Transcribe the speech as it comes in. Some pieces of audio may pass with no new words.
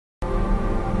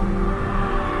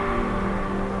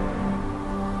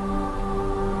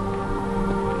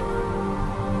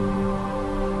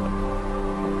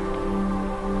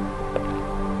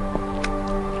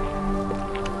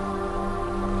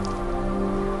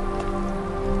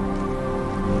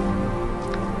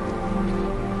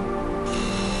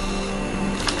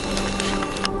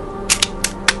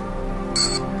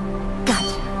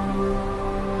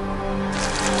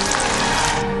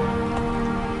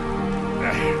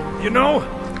You know,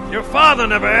 your father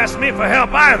never asked me for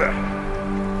help either.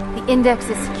 The index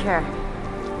is secure.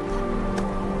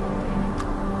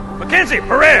 Mackenzie,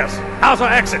 Perez, how's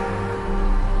our exit?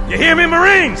 You hear me,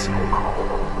 Marines?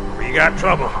 We got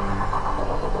trouble.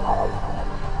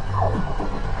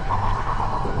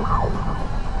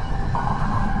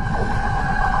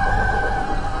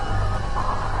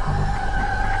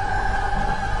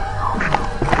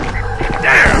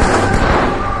 Damn!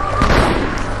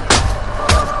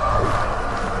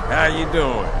 How you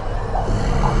doing?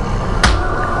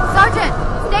 Sergeant,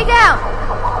 stay down!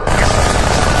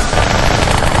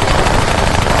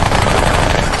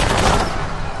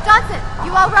 Johnson,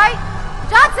 you all right?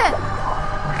 Johnson!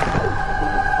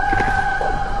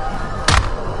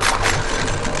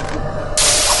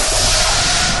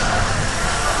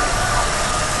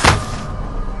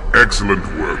 Excellent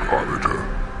work, Arbiter.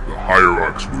 The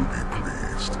Hierarchs will be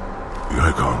pleased. The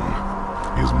Icon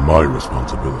is my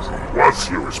responsibility. Was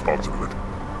your responsibility.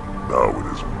 Now it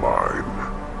is mine.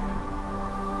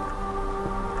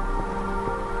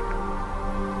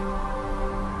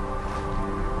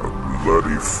 A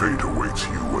bloody fate awaits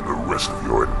you and the rest of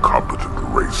your incompetent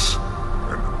race.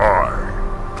 And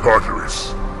I,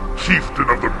 Tartarus, chieftain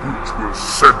of the Brutes, will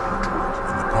send you to it.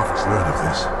 When the Prophets learn of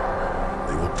this,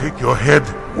 they will take your head.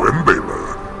 When they